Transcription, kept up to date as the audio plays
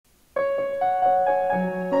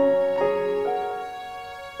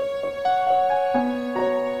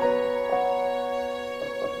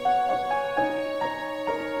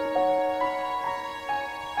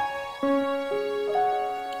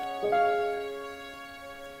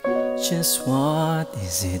Just what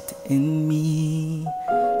is it in me?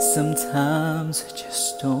 Sometimes I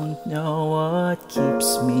just don't know what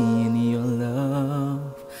keeps me in your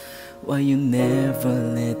love. Why you never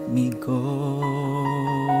let me go?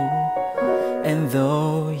 And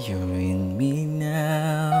though you're in me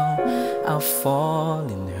now, I'll fall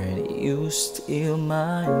and hurt you still.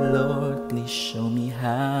 My Lord, please show me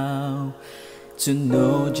how to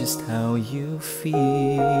know just how you feel.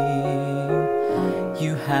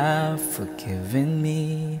 You have forgiven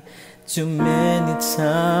me too many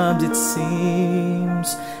times, it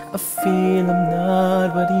seems. I feel I'm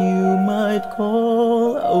not what you might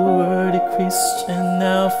call a worthy Christian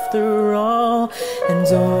after all. And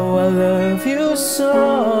though I love you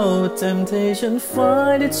so, temptation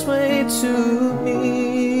finds its way to me.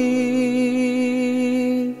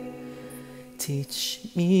 Teach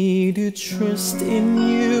me to trust in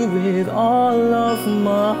you with all of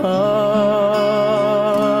my heart,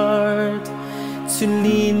 to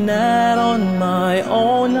lean not on my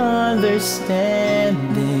own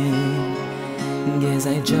understanding. Guess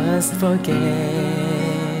I just forget.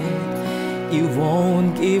 You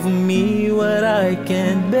won't give me what I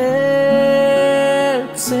can bear.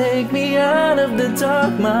 Take me out of the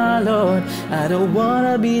dark, my Lord. I don't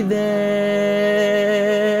wanna be there.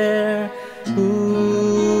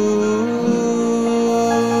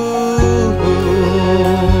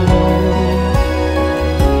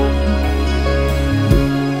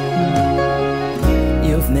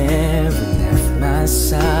 You've never left my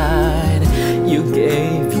side. You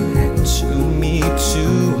gave your hand to me to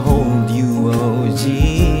hold you, oh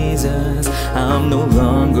Jesus. I'm no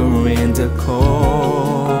longer in the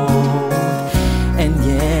cold, and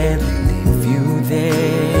yet I leave you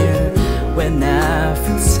there. When I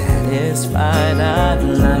feel satisfied, I'd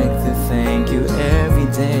like to thank you every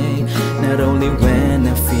day. Not only when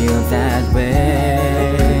I feel that way.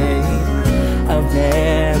 I've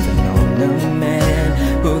never known a man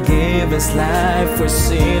who gave his life for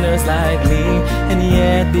sinners like me, and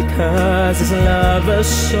yet because his love us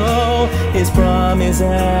so, his promise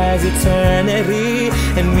has eternity.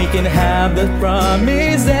 And we can have the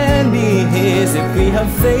promise and be his if we have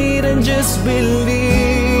faith and just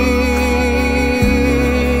believe.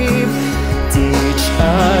 Teach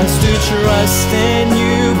us to trust in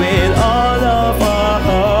you with all of our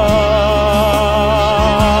heart,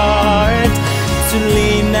 to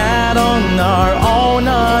lean not on our own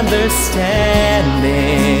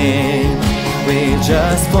understanding. We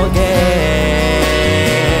just forget.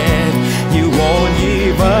 You won't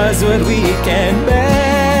give us what we can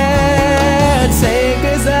bear. Take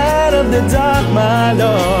us out of the dark, my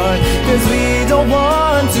Lord, 'cause we don't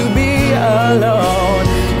want to be alone.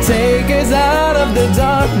 Take us out of the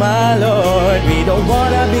dark, my Lord. We don't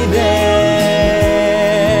wanna be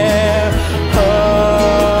there. Oh,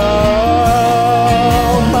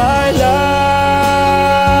 my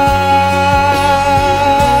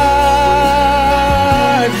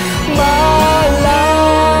Lord, my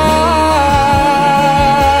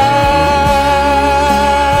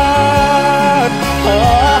Lord.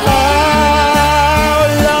 Oh,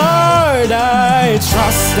 Lord, I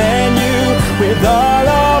trust in you with all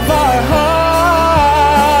of our hearts,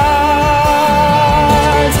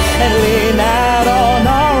 and lean out on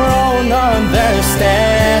our own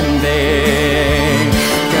understanding,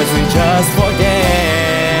 'cause we just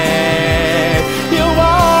forget. You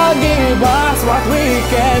won't give us what we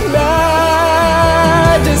can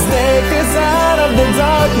bear. Just take us out of the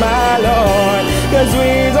dark, my Lord, 'cause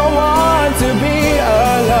we don't want to be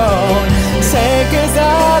alone. Take us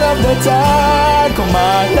out of the dark, oh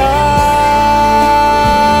my Lord.